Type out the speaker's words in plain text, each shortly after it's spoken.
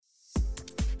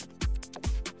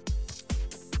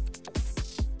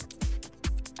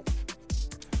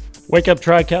Wake Up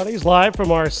Tri-County is live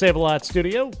from our Save-A-Lot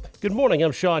studio. Good morning,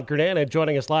 I'm Sean Kernan, and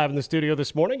joining us live in the studio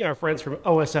this morning, our friends from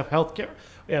OSF Healthcare.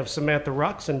 We have Samantha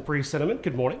Rux and Bree Cinnamon.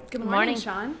 Good morning. Good morning,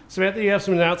 Sean. Samantha, you have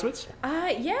some announcements?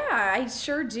 Yeah, I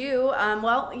sure do.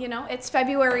 It's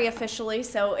February officially,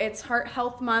 so it's Heart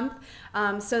Health Month.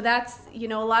 So that's, a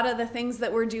lot of the things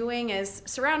that we're doing is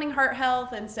surrounding heart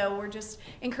health, and so we're just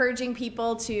encouraging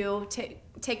people to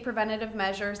take preventative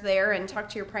measures there and talk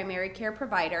to your primary care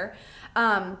provider.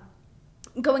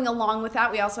 Going along with that,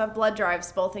 we also have blood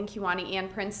drives both in Kewanee and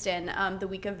Princeton the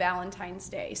week of Valentine's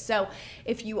Day. So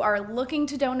if you are looking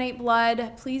to donate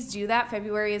blood, please do that.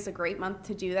 February is a great month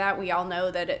to do that. We all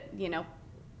know that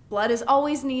blood is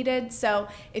always needed. So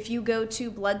if you go to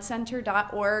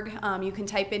bloodcenter.org, you can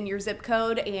type in your zip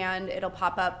code and it'll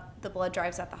pop up the blood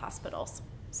drives at the hospitals.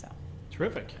 So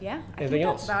terrific. Yeah, I Anything think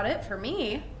else? that's about it for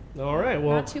me. All right.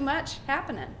 Well, not too much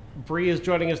happening. Bree is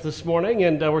joining us this morning,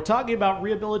 and we're talking about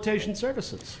rehabilitation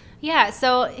services. Yeah,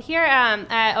 so here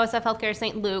at OSF Healthcare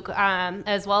St. Luke,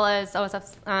 as well as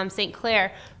OSF St.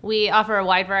 Clair, we offer a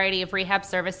wide variety of rehab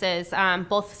services.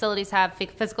 Both facilities have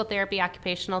physical therapy,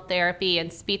 occupational therapy,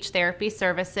 and speech therapy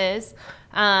services.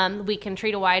 We can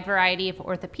treat a wide variety of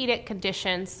orthopedic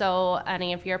conditions, so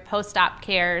any of your post-op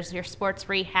cares, your sports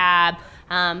rehab,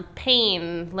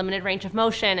 pain, limited range of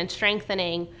motion, and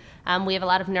strengthening. We have a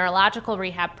lot of neurological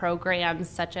rehab programs,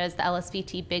 such as the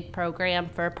LSVT BIG program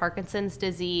for Parkinson's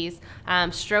disease,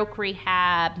 stroke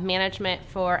rehab, management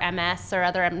for MS or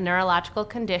other neurological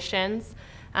conditions.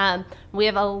 We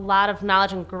have a lot of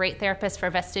knowledge and great therapists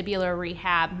for vestibular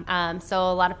rehab.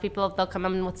 So a lot of people, they'll come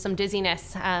in with some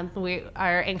dizziness. We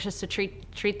are anxious to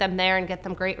treat them there and get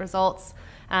them great results.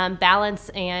 Balance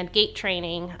and gait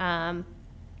training.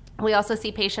 We also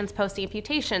see patients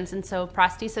post-amputations, and so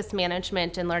prosthesis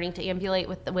management and learning to ambulate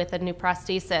with a new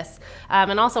prosthesis,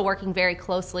 and also working very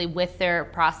closely with their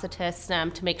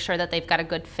prosthetist to make sure that they've got a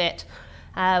good fit.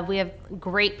 We have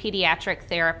great pediatric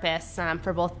therapists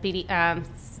for both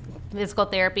physical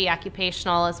therapy,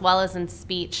 occupational, as well as in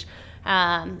speech.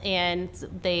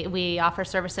 We offer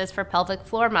services for pelvic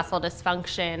floor muscle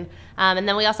dysfunction. And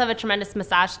then we also have a tremendous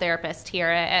massage therapist here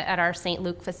at our St.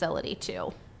 Luke facility,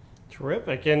 too.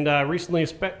 Terrific. And recently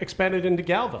expanded into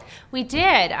Galva. We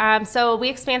did. So we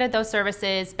expanded those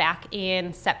services back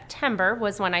in September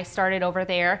was when I started over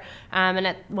there.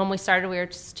 When we started, we were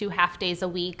just 2 half days a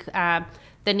week. The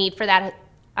need for that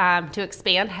to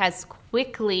expand has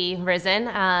quickly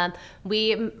risen.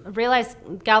 We realized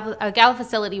a Galva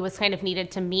facility was kind of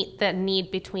needed to meet the need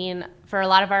for a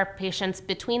lot of our patients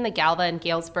between the Galva and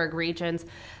Galesburg regions.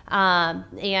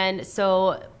 And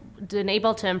so been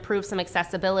able to improve some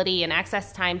accessibility and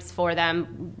access times for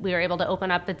them. We were able to open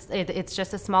up, it's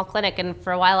just a small clinic, and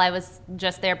for a while I was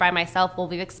just there by myself. Well,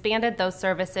 we've expanded those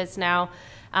services now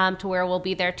to where we'll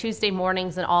be there Tuesday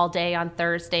mornings and all day on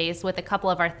Thursdays with a couple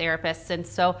of our therapists. And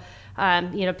so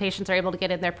patients are able to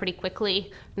get in there pretty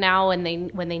quickly now when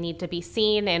they need to be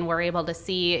seen, and we're able to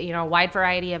see a wide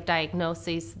variety of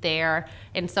diagnoses there.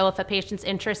 And so if a patient's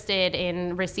interested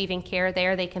in receiving care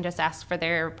there, they can just ask for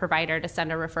their provider to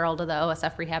send a referral to the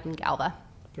OSF Rehab in Galva.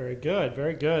 Very good,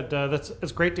 very good.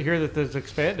 It's great to hear that this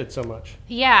expanded so much.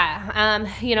 Yeah,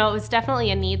 it was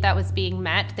definitely a need that was being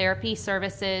met. Therapy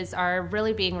services are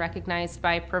really being recognized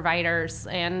by providers,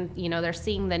 and they're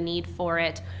seeing the need for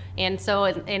it. And so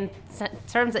in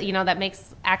terms of, that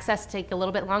makes access take a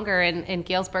little bit longer. In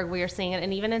Galesburg, we are seeing it,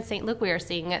 and even in St. Luke, we are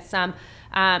seeing it some.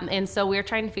 And so we're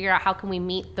trying to figure out how can we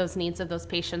meet those needs of those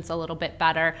patients a little bit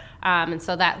better. And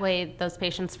so that way those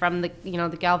patients from the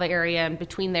Galva area and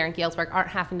between there and Galesburg aren't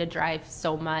having to drive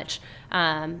so much.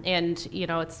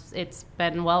 It's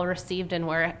been well received, and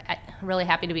we're really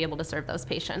happy to be able to serve those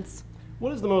patients.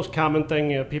 What is the most common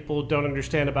thing people don't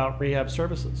understand about rehab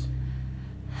services?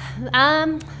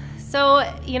 I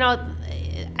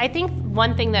think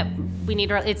one thing that we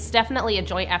need it's definitely a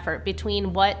joint effort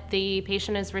between what the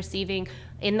patient is receiving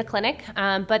in the clinic,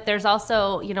 but there's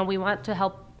also, we want to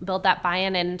help build that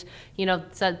buy-in, and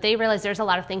so they realize there's a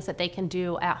lot of things that they can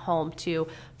do at home too.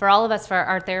 For all of us, for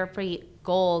our therapy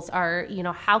goals are,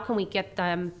 how can we get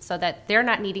them so that they're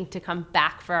not needing to come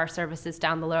back for our services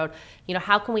down the road?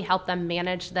 How can we help them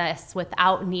manage this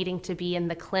without needing to be in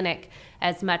the clinic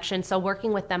as much? And so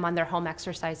working with them on their home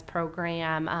exercise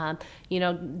program,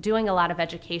 doing a lot of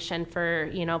education for,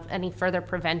 any further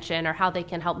prevention or how they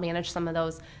can help manage some of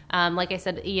those. Like I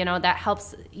said, that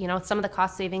helps, some of the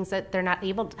cost savings that they're not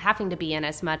having to be in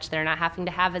as much. They're not having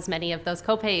to have as many of those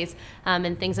copays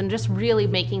and things, and just really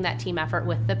making that team effort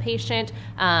with the patient.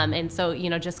 And so,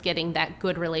 just getting that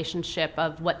good relationship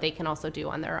of what they can also do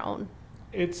on their own.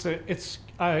 It's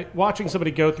watching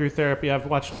somebody go through therapy. I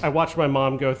watched my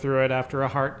mom go through it after a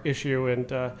heart issue,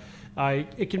 and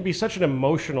it can be such an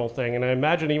emotional thing. And I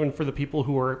imagine even for the people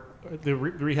who are the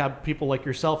rehab people like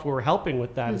yourself who are helping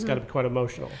with that, it's got to be quite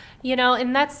emotional.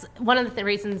 And that's one of the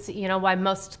reasons, why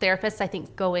most therapists, I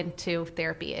think, go into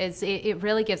therapy is it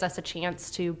really gives us a chance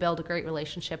to build a great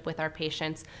relationship with our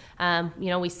patients.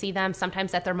 We see them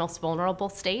sometimes at their most vulnerable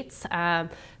states,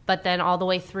 but then all the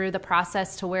way through the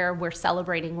process to where we're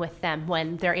celebrating with them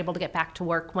when they're able to get back to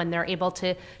work, when they're able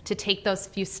to take those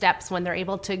few steps, when they're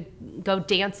able to go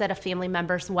dance at a family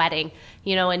member's wedding,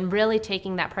 and really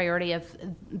taking that priority of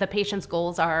the patient's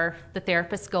goals are the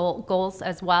therapist's goals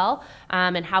as well,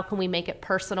 and how can we make it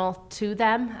personal to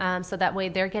them so that way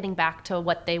they're getting back to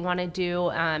what they want to do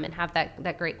and have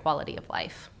that great quality of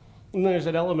life. And there's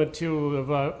an element too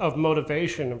of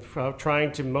motivation, of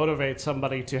trying to motivate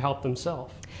somebody to help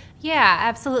themselves. Yeah,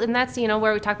 absolutely. And that's,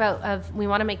 where we talk about we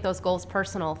want to make those goals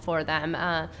personal for them.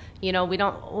 We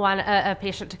don't want a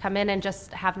patient to come in and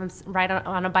just have them ride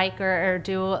on a bike or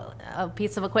do a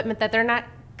piece of equipment that they're not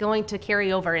going to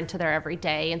carry over into their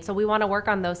everyday. And so we want to work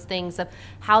on those things of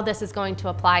how this is going to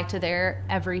apply to their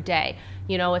everyday.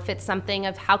 If it's something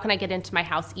of how can I get into my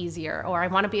house easier, or I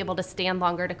want to be able to stand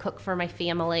longer to cook for my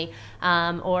family,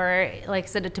 or like I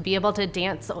said, to be able to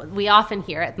dance. We often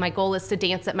hear it, my goal is to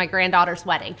dance at my granddaughter's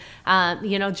wedding.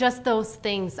 Just those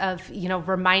things of,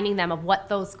 reminding them of what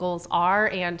those goals are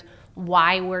and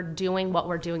why we're doing what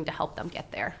we're doing to help them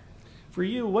get there. For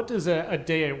you, what does a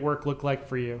day at work look like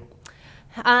for you?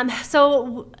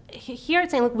 So here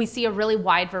at St. Luke, we see a really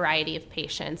wide variety of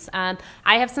patients. I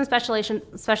have some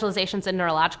specializations in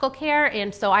neurological care,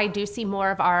 and so I do see more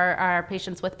of our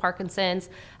patients with Parkinson's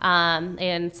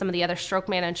and some of the other stroke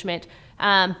management.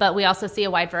 But we also see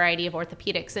a wide variety of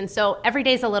orthopedics. And so every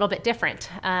day is a little bit different,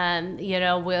 and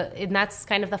that's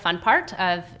kind of the fun part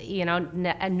of,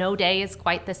 no day is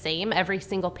quite the same. Every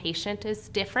single patient is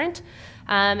different.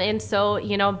 And so,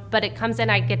 but it comes in,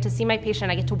 I get to see my patient,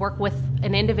 I get to work with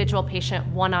an individual patient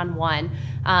one-on-one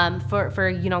for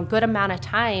a good amount of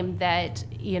time that,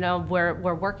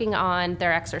 we're working on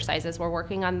their exercises, we're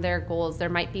working on their goals. There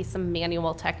might be some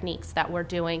manual techniques that we're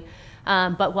doing.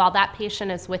 But while that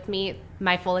patient is with me,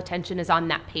 my full attention is on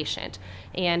that patient.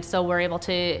 And so we're able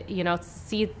to,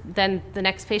 see then the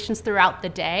next patients throughout the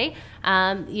day.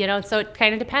 So it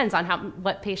kind of depends on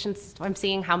what patients I'm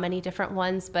seeing, how many different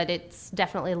ones, but it's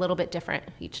definitely a little bit different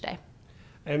each day.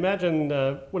 I imagine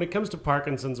when it comes to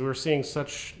Parkinson's, we're seeing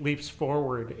such leaps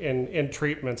forward in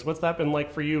treatments. What's that been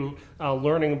like for you,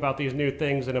 learning about these new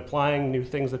things and applying new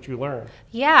things that you learn?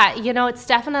 Yeah, it's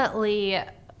definitely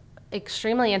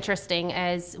extremely interesting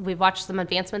as we've watched some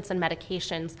advancements in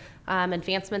medications,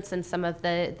 advancements in some of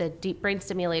the deep brain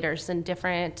stimulators and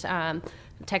different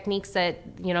techniques that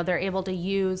they're able to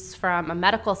use from a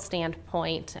medical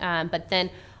standpoint, but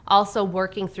then also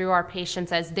working through our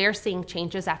patients as they're seeing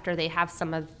changes after they have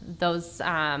some of those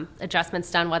adjustments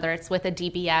done, whether it's with a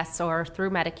DBS or through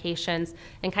medications,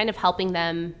 and kind of helping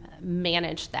them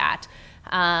manage that.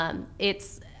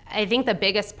 I think the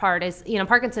biggest part is,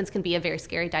 Parkinson's can be a very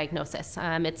scary diagnosis.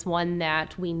 It's one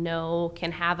that we know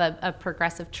can have a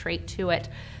progressive trait to it,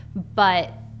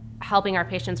 but helping our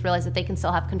patients realize that they can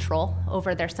still have control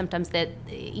over their symptoms, that,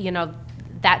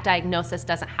 that diagnosis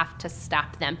doesn't have to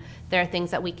stop them. There are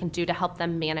things that we can do to help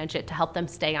them manage it, to help them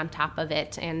stay on top of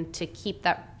it, and to keep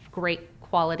that great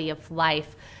quality of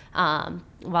life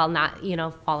while not,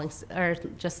 falling or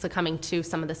just succumbing to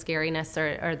some of the scariness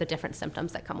or the different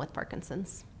symptoms that come with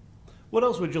Parkinson's. What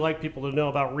else would you like people to know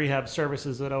about rehab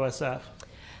services at OSF?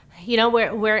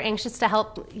 We're anxious to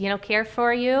help, care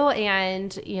for you.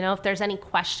 And, if there's any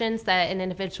questions that an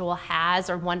individual has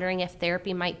or wondering if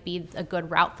therapy might be a good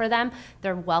route for them,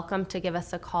 they're welcome to give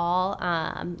us a call.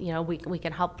 We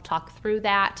can help talk through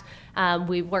that.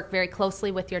 We work very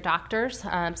closely with your doctors,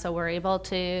 so we're able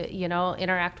to,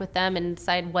 interact with them and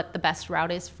decide what the best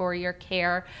route is for your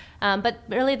care. But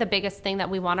really the biggest thing that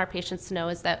we want our patients to know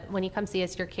is that when you come see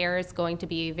us, your care is going to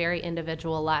be very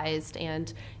individualized,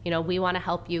 and, we want to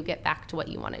help you get back to what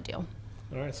you want to do.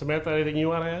 All right, Samantha, anything you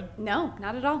want to add? No,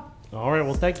 not at all. All right,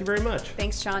 well, thank you very much.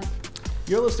 Thanks, Sean.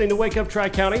 You're listening to Wake Up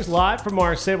Tri-Counties live from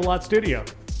our Save-A-Lot studio.